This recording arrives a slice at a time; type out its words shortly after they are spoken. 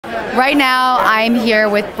Right now, I'm here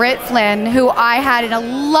with Britt Flynn, who I had a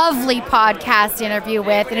lovely podcast interview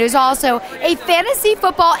with, and who's also a fantasy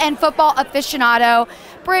football and football aficionado.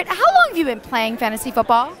 Britt, how long have you been playing fantasy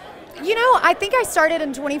football? You know, I think I started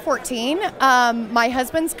in 2014. My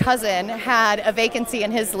husband's cousin had a vacancy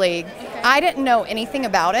in his league. I didn't know anything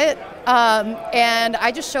about it, and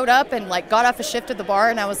I just showed up and got off a shift at the bar,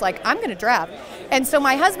 and I was like, I'm going to draft. And so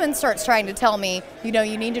my husband starts trying to tell me, you know,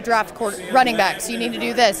 you need to draft running backs, you need to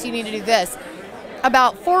do this, you need to do this.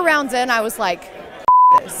 About 4 rounds in, I was like,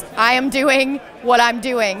 this. I am doing what I'm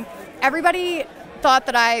doing. Everybody thought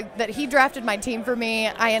that he drafted my team for me.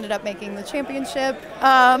 I ended up making the championship.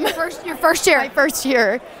 Your first year. My first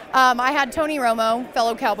year. I had Tony Romo,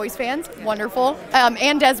 fellow Cowboys fans, wonderful,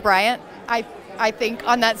 and Des Bryant, I think,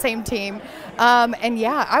 on that same team. And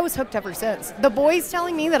yeah, I was hooked ever since. The boys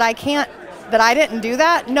telling me that I didn't do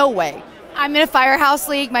that, no way. I'm in a Firehouse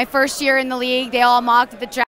League, my first year in the league. They all mocked at the draft.